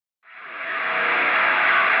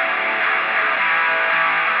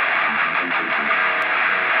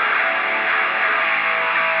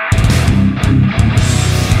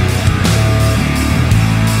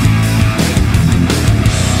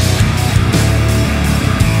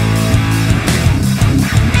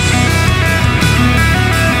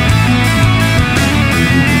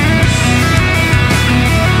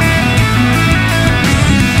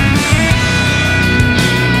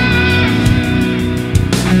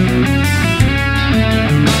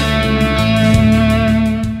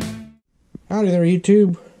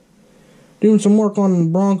YouTube. Doing some work on the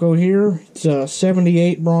Bronco here. It's a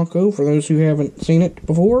 78 Bronco, for those who haven't seen it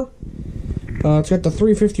before. It's got the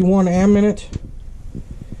 351M in it.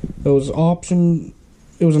 It was an option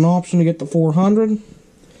to get the 400.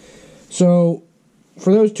 So,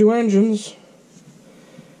 for those two engines,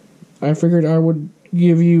 I figured I would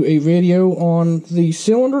give you a video on the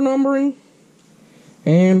cylinder numbering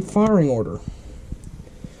and firing order.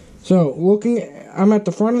 So, I'm at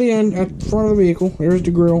the front of the vehicle. There's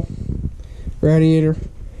the grill, radiator.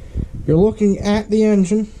 You're looking at the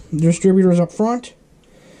engine. The distributor is up front.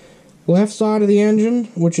 Left side of the engine,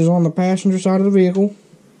 which is on the passenger side of the vehicle.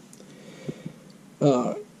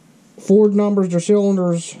 Ford numbers their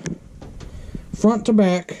cylinders front to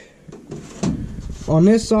back. On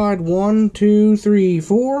this side, 1, 2, 3,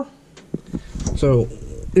 4. So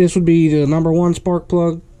this would be the number 1 spark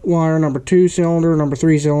plug wire, number 2 cylinder, number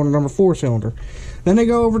 3 cylinder, number 4 cylinder. Then they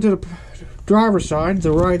go over to the driver's side,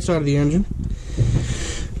 the right side of the engine.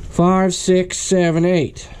 5, 6, 7,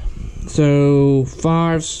 8. So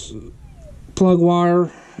 5 plug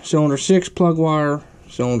wire, cylinder 6 plug wire,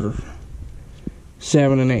 cylinder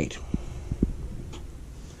 7 and 8.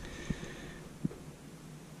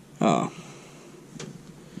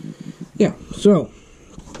 Yeah, so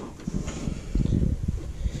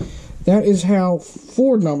that is how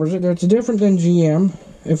Ford numbers it. It's different than GM,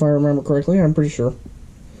 if I remember correctly. I'm pretty sure.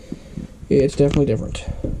 Yeah, it's definitely different.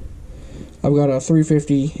 I've got a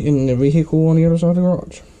 350 in the vehicle on the other side of the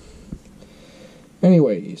garage.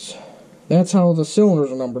 Anyways, that's how the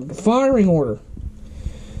cylinders are numbered. The firing order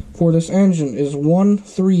for this engine is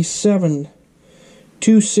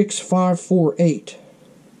 137-26548.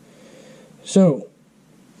 So,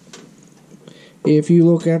 if you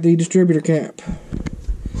look at the distributor cap,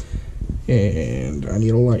 and I need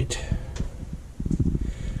a light,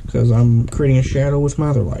 because I'm creating a shadow with my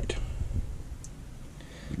other light.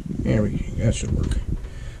 There we go, that should work.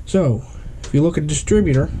 So, if you look at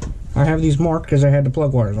distributor, I have these marked because I had the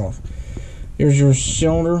plug wires off. Here's your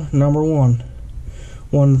cylinder number 1.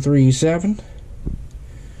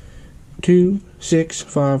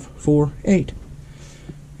 137-26548.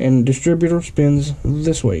 And distributor spins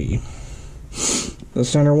this way. The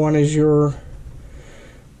center one is your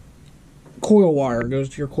coil wire. It goes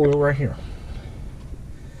to your coil right here.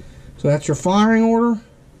 So that's your firing order,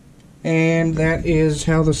 and that is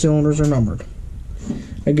how the cylinders are numbered.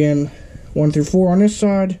 Again, 1 through 4 on this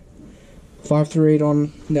side, 5 through 8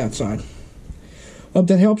 on that side. Hope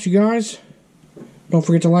that helps you guys. Don't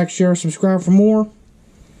forget to like, share, subscribe for more.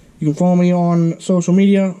 You can follow me on social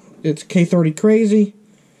media. It's K30Crazy.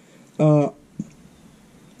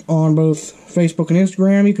 On both Facebook and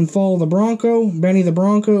Instagram. You can follow the Bronco, Benny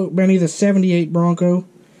the 78 Bronco,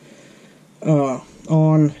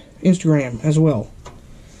 on Instagram as well.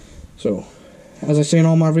 So, as I say in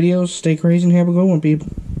all my videos, stay crazy and have a good one, people.